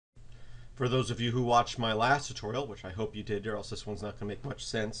For those of you who watched my last tutorial, which I hope you did, or else this one's not going to make much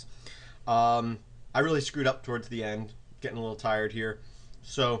sense, I really screwed up towards the end, getting a little tired here.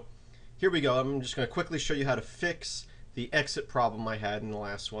 So here we go. I'm just going to quickly show you how to fix the exit problem I had in the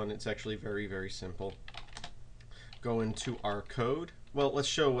last one. It's actually very, very simple. Go into our code. Well, let's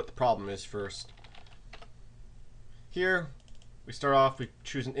show what the problem is first. Here, we start off, we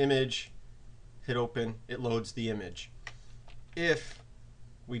choose an image, hit open, it loads the image. If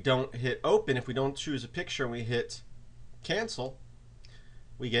we don't hit open, if we don't choose a picture and we hit cancel,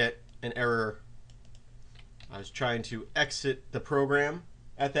 we get an error. I was trying to exit the program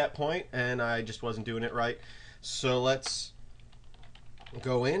at that point and I just wasn't doing it right. So let's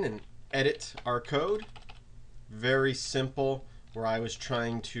go in and edit our code. Very simple, where I was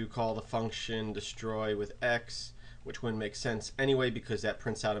trying to call the function destroy with X, which wouldn't make sense anyway because that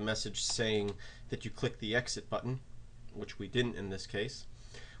prints out a message saying that you click the exit button, which we didn't in this case.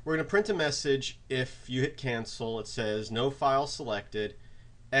 We're going to print a message if you hit cancel. It says no file selected,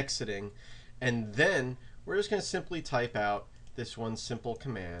 exiting, and then we're just going to simply type out this one simple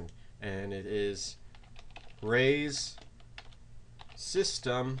command, and it is raise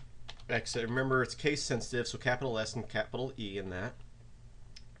system exit. Remember, it's case sensitive, so capital S and capital E in that,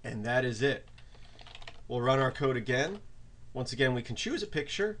 and that is it. We'll run our code again. Once again, we can choose a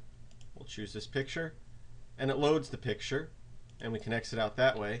picture. We'll choose this picture, and it loads the picture, and we can exit out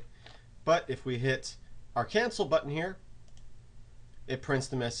that way. But if we hit our cancel button here, it prints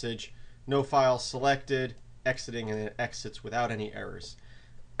the message no file selected, exiting, and it exits without any errors.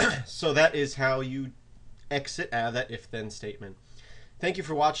 So that is how you exit out of that if-then statement. Thank you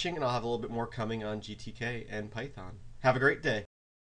for watching, and I'll have a little bit more coming on GTK and Python. Have a great day.